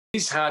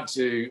is hard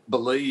to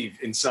believe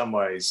in some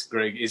ways,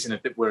 Greg, isn't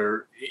it, that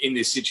we're in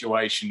this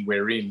situation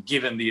we're in,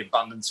 given the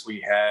abundance we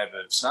have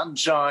of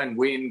sunshine,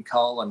 wind,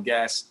 coal and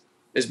gas.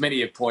 As many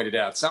have pointed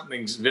out,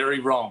 something's very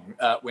wrong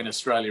when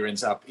Australia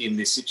ends up in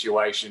this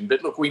situation.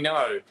 But look, we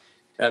know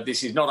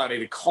this is not only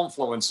the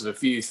confluence of a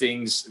few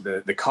things,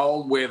 the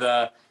cold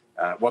weather,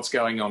 what's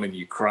going on in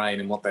Ukraine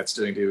and what that's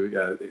doing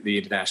to the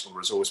international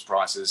resource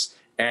prices,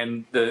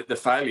 and the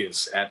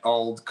failures at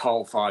old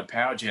coal-fired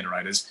power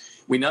generators.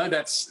 We know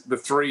that's the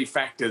three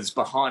factors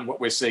behind what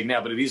we're seeing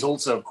now, but it is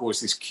also, of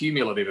course, this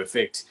cumulative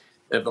effect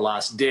of the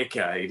last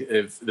decade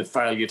of the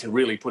failure to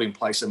really put in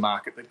place a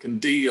market that can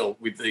deal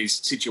with these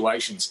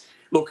situations.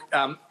 Look,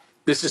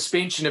 the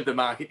suspension of the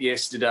market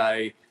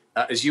yesterday,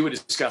 as you were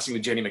discussing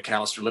with Jenny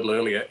McAllister a little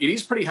earlier, it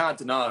is pretty hard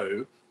to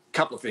know a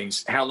couple of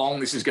things: how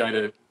long this is going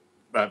to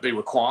be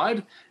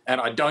required, and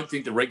I don't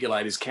think the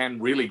regulators can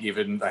really give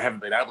it, and they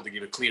haven't been able to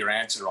give a clear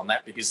answer on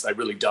that because they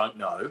really don't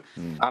know.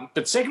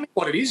 But secondly,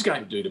 what it is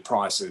going to do to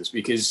prices,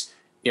 because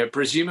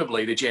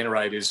presumably the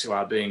generators who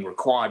are being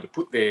required to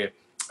put their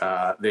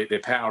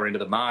power into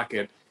the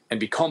market and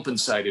be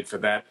compensated for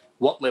that,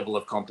 what level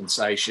of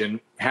compensation,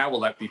 how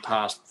will that be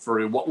passed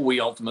through, what will we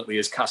ultimately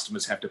as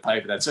customers have to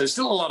pay for that? So there's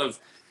still a lot of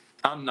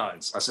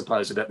unknowns, I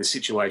suppose, about the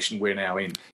situation we're now in.